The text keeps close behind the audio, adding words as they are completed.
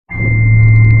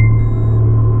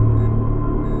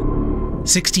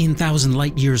16,000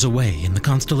 light-years away in the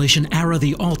constellation Ara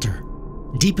the Altar,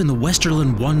 deep in the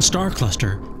Westerlin 1 star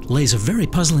cluster, lays a very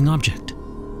puzzling object.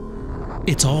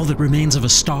 It's all that remains of a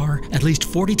star at least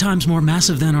 40 times more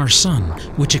massive than our Sun,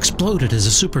 which exploded as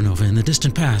a supernova in the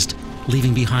distant past,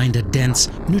 leaving behind a dense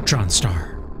neutron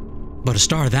star. But a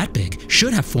star that big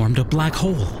should have formed a black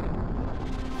hole.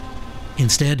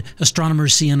 Instead,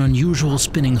 astronomers see an unusual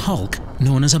spinning hulk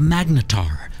known as a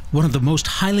magnetar, one of the most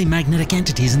highly magnetic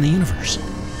entities in the universe.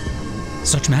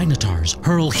 Such magnetars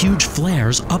hurl huge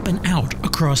flares up and out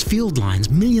across field lines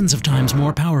millions of times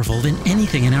more powerful than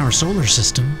anything in our solar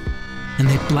system. And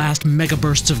they blast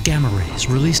megabursts of gamma rays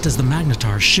released as the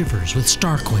magnetar shivers with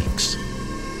starquakes.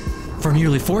 For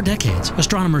nearly 4 decades,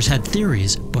 astronomers had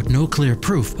theories, but no clear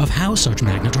proof of how such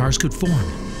magnetars could form.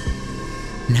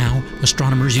 Now,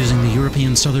 astronomers using the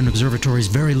European Southern Observatory's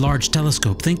Very Large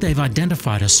Telescope think they've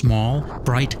identified a small,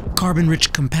 bright,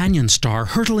 carbon-rich companion star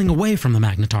hurtling away from the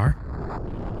magnetar.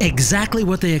 Exactly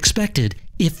what they expected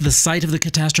if the site of the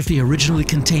catastrophe originally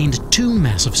contained 2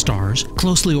 massive stars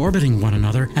closely orbiting one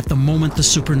another at the moment the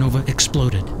supernova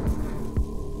exploded.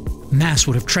 Mass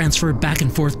would have transferred back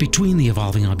and forth between the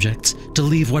evolving objects to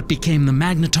leave what became the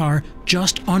magnetar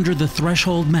just under the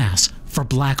threshold mass for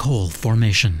black hole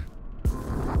formation.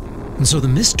 And so the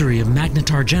mystery of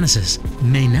magnetar genesis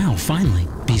may now finally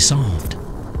be solved.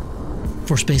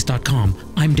 For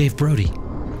Space.com, I'm Dave Brody.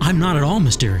 I'm not at all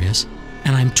mysterious,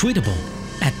 and I'm tweetable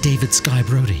at David Sky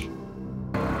Brody.